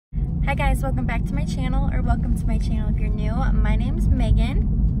Hi guys, welcome back to my channel, or welcome to my channel if you're new. My name's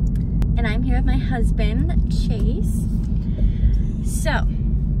Megan, and I'm here with my husband, Chase. So,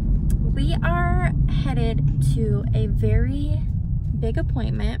 we are headed to a very big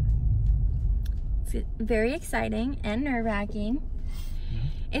appointment. It's very exciting and nerve-wracking.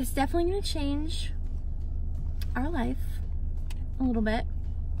 It's definitely going to change our life a little bit.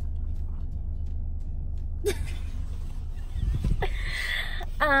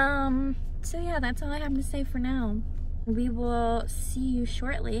 So yeah, that's all I have to say for now. We will see you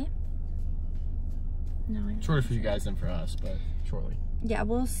shortly. Shorter for you guys than for us, but shortly. Yeah,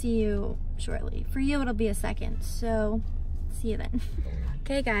 we'll see you shortly. For you, it'll be a second, so see you then.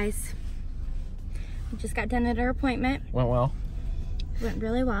 Okay, guys. We just got done at our appointment. Went well. Went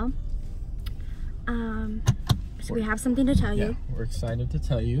really well. So we have something to tell you. We're excited to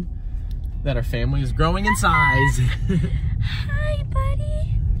tell you that our family is growing in size. Hi, buddy.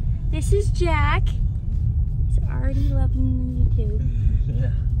 This is Jack. He's already loving YouTube.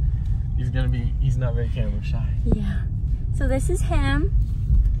 Yeah. He's not very camera shy. Yeah. So this is him.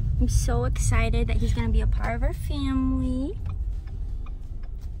 I'm so excited that he's gonna be a part of our family.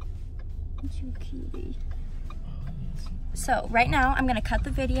 Aren't you cutie? So right now I'm gonna cut the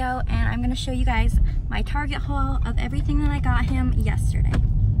video and I'm gonna show you guys my Target haul of everything that I got him yesterday.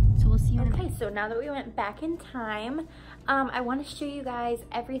 So we'll see you in a minute. Okay, so now that we went back in time, I want to show you guys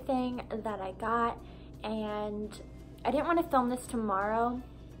everything that I got, and I didn't want to film this tomorrow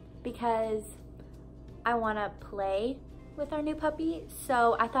because I want to play with our new puppy,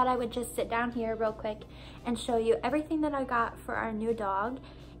 so I thought I would just sit down here real quick and show you everything that I got for our new dog.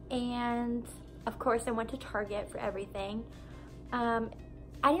 And of course I went to Target for everything. I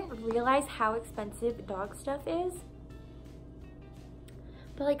didn't realize how expensive dog stuff is,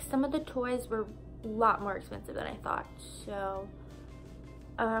 but like some of the toys were a lot more expensive than I thought. So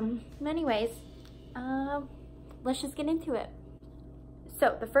anyways, let's just get into it.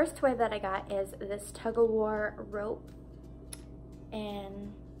 So the first toy that I got is this tug-of-war rope,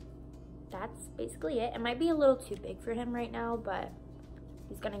 and that's basically it. It might be a little too big for him right now, but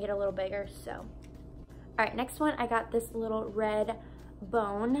he's gonna get a little bigger. So all right, next one, I got this little red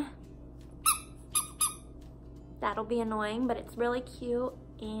bone. That'll be annoying, but it's really cute,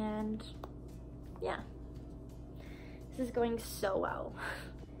 and yeah, this is going so well.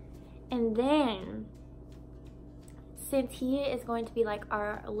 And then, since he is going to be like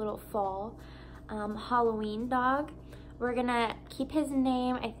our little fall Halloween dog, we're gonna keep his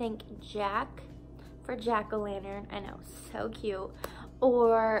name, I think, Jack, for Jack-o'-lantern. I know, so cute.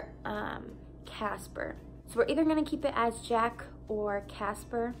 Or Casper. So we're either gonna keep it as Jack or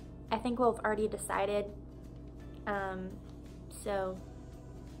Casper. I think we'll have already decided. So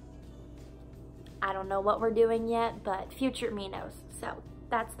I don't know what we're doing yet, but future me knows. So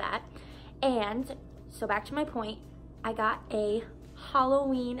that's that. And so back to my point, I got a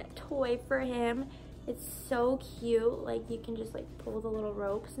Halloween toy for him. It's so cute. Like, you can just like pull the little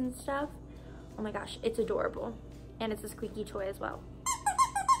ropes and stuff. Oh my gosh, it's adorable. And it's a squeaky toy as well.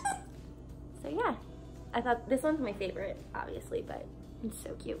 So yeah, I thought this one's my favorite, obviously, but it's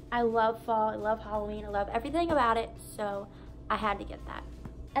so cute. I love fall, I love Halloween, I love everything about it, so I had to get that.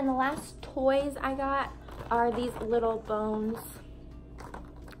 And the last toys I got are these little bones.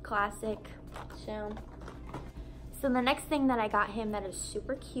 Classic. So the next thing that I got him that is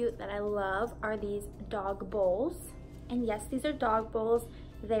super cute, that I love, are these dog bowls. And yes, these are dog bowls.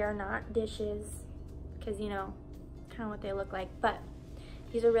 They are not dishes, because you know, kind of what they look like, but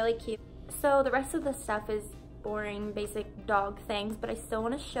these are really cute. So the rest of the stuff is boring, basic dog things, but I still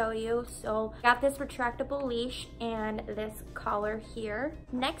want to show you. So I got this retractable leash and this collar here.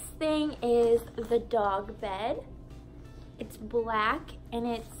 Next thing is the dog bed. It's black and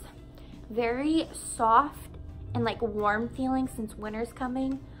it's very soft and like warm feeling since winter's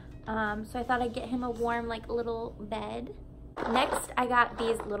coming. So I thought I'd get him a warm like little bed. Next, I got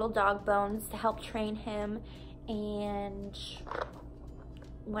these little dog bones to help train him and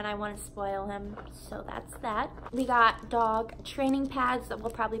when I want to spoil him, so that's that. We got dog training pads that we'll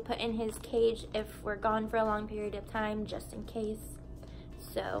probably put in his cage if we're gone for a long period of time, just in case.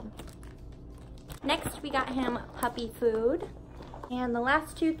 So next we got him puppy food, and the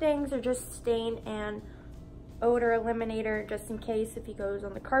last two things are just stain and odor eliminator, just in case if he goes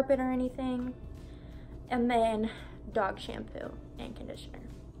on the carpet or anything, and then dog shampoo and conditioner.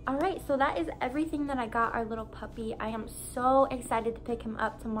 All right, so that is everything that I got our little puppy. I am so excited to pick him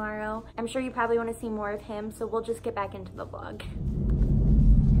up tomorrow. I'm sure you probably want to see more of him, so we'll just get back into the vlog.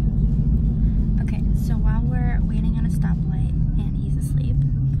 Okay, so while we're waiting at a stoplight and he's asleep,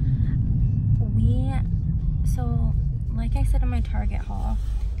 so like I said in my Target haul,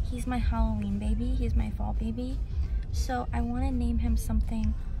 he's my Halloween baby. He's my fall baby. So I want to name him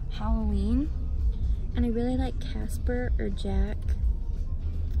something Halloween. And I really like Casper or Jack.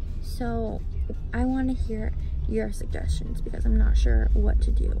 So I want to hear your suggestions because I'm not sure what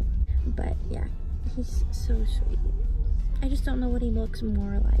to do. But yeah, he's so sweet. I just don't know what he looks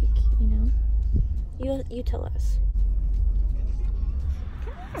more like, you know? You tell us.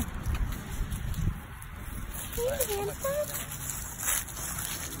 Come here. Hey, handsome.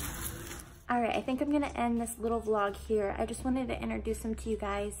 Alright, I think I'm going to end this little vlog here. I just wanted to introduce him to you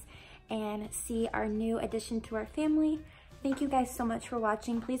guys and see our new addition to our family. Thank you guys so much for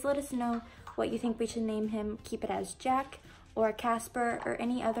watching. Please let us know what you think we should name him. Keep it as Jack or Casper or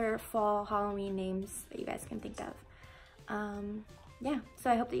any other fall Halloween names that you guys can think of. Yeah, so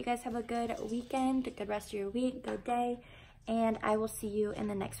I hope that you guys have a good weekend, a good rest of your week, good day, and I will see you in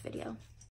the next video.